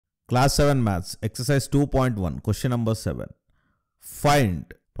Class 7 Maths, exercise 2.1, question number 7. Find,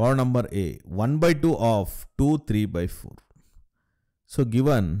 problem number A, 1 by 2 of 2, 3 by 4. So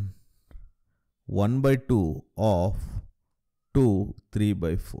given 1 by 2 of 2, 3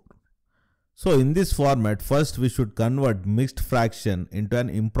 by 4. So in this format, first we should convert mixed fraction into an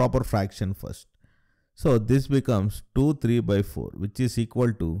improper fraction first. So this becomes 2, 3 by 4, which is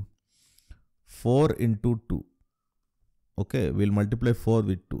equal to 4 into 2. Okay, we'll multiply 4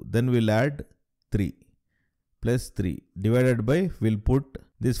 with 2. Then we'll add 3 plus 3 divided by, we'll put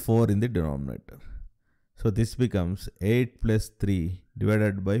this 4 in the denominator. So this becomes 8 plus 3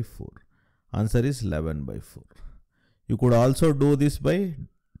 divided by 4. Answer is 11 by 4. You could also do this by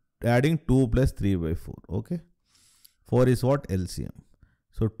adding 2 plus 3 by 4. Okay. 4 is what? LCM.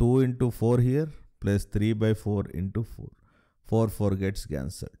 So 2 into 4 here plus 3 by 4 into 4. 4 gets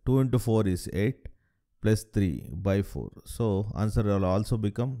cancelled. 2 into 4 is 8 plus 3 by 4. So answer will also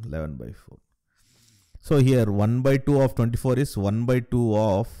become 11 by 4. So here 1 by 2 of 24 is 1 by 2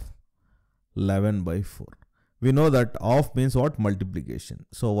 of 11 by 4. We know that of means what? Multiplication.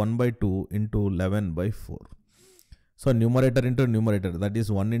 So 1 by 2 into 11 by 4. So numerator into numerator, that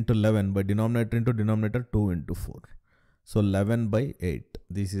is 1 into 11, by denominator into denominator 2 into 4. So 11 by 8.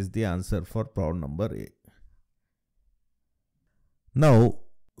 This is the answer for problem number A. Now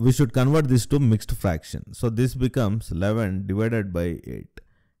we should convert this to mixed fraction. So this becomes 11 divided by 8.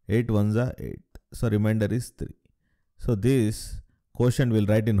 8 ones are 8. So remainder is 3. So this quotient will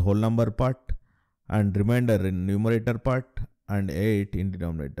write in whole number part and remainder in numerator part and 8 in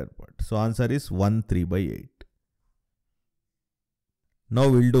denominator part. So answer is 1, 3 by 8. Now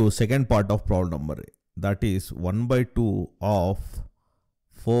we'll do second part of problem number A. That is 1 by 2 of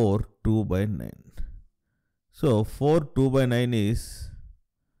 4, 2 by 9. So 4, 2 by 9 is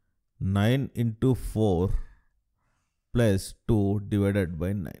 9 into 4 plus 2 divided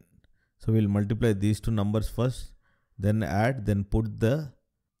by 9. So we'll multiply these two numbers first, then add, then put the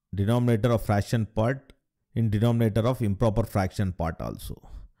denominator of fraction part in denominator of improper fraction part also.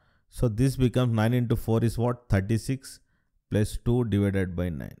 So this becomes 9 into 4 is what? 36 plus 2 divided by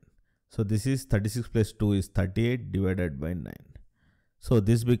 9. So this is 36 plus 2 is 38 divided by 9. So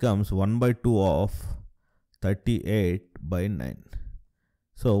this becomes 1 by 2 of 38 by 9.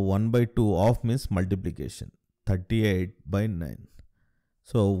 So 1 by 2 of means multiplication. 38 by 9.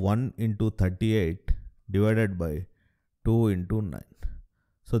 So 1 into 38 divided by 2 into 9.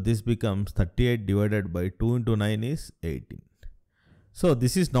 So this becomes 38 divided by 2 into 9 is 18. So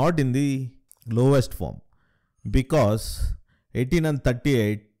this is not in the lowest form because 18 and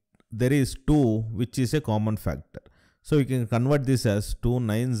 38 there is 2 which is a common factor. So we can convert this as 2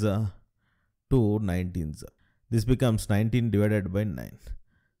 9s are 2 19s. This becomes 19 divided by 9.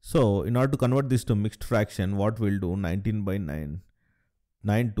 So in order to convert this to mixed fraction, what we'll do? 19 by 9.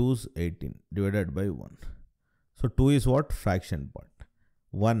 9 2s 18 divided by 1. So 2 is what? Fraction part.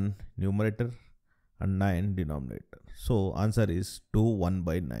 1 numerator and 9 denominator. So answer is 2 1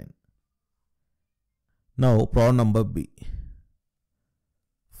 by 9. Now problem number B.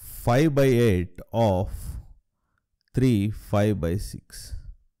 5 by 8 of 3 5 by 6.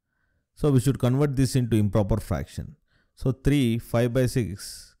 So we should convert this into improper fraction. So 3 5 by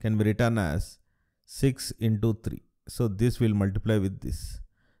 6 can be written as 6 into 3. So this will multiply with this.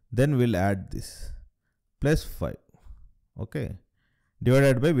 Then we'll add this plus 5. Okay.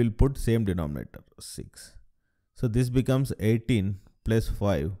 Divided by, we'll put same denominator 6. So this becomes 18 plus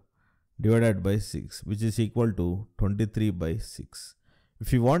 5 divided by 6, which is equal to 23 by 6.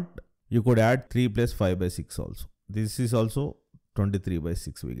 If you want, you could add 3 plus 5 by 6 also. This is also 23 by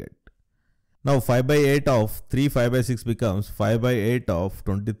 6 we get. Now 5 by 8 of 3 5 by 6 becomes 5 by 8 of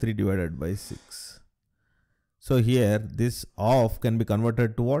 23 divided by 6. So here this of can be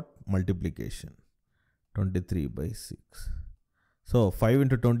converted to what? Multiplication. 23 by 6. So 5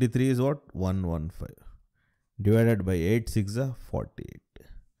 into 23 is what? 115. Divided by 8 6 are 48.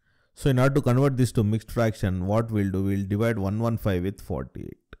 So in order to convert this to mixed fraction, what we'll do? We'll divide 115 with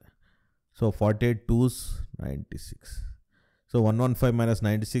 48. So 48 2s 96. So 115 minus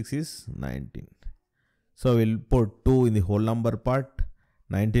 96 is 19. So we'll put 2 in the whole number part,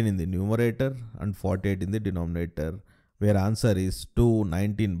 19 in the numerator and 48 in the denominator, where answer is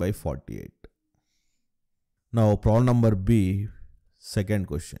 219 by 48. Now problem number B, second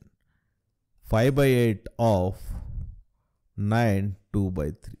question. 5 by 8 of 9 2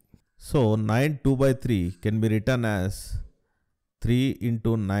 by 3. So 9 2 by 3 can be written as 3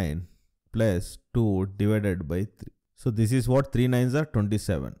 into 9 plus 2 divided by 3. So this is what? 3 9s are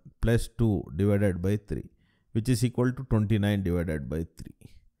 27 plus 2 divided by 3, which is equal to 29 divided by 3.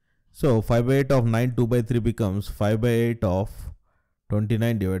 So 5 by 8 of 9 2 by 3 becomes 5 by 8 of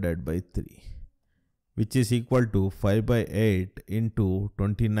 29 divided by 3, which is equal to 5 by 8 into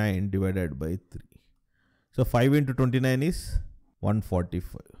 29 divided by 3. So 5 into 29 is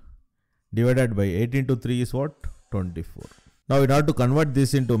 145. Divided by 8 into 3 is what? 24. Now in order to convert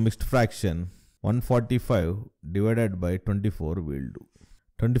this into mixed fraction, 145 divided by 24 will do.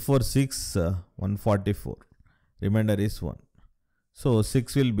 24 6 144. Remainder is 1. So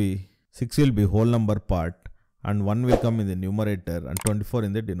 6 will be whole number part, and 1 will come in the numerator and 24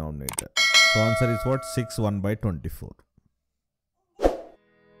 in the denominator. So answer is what? 6 1 by 24.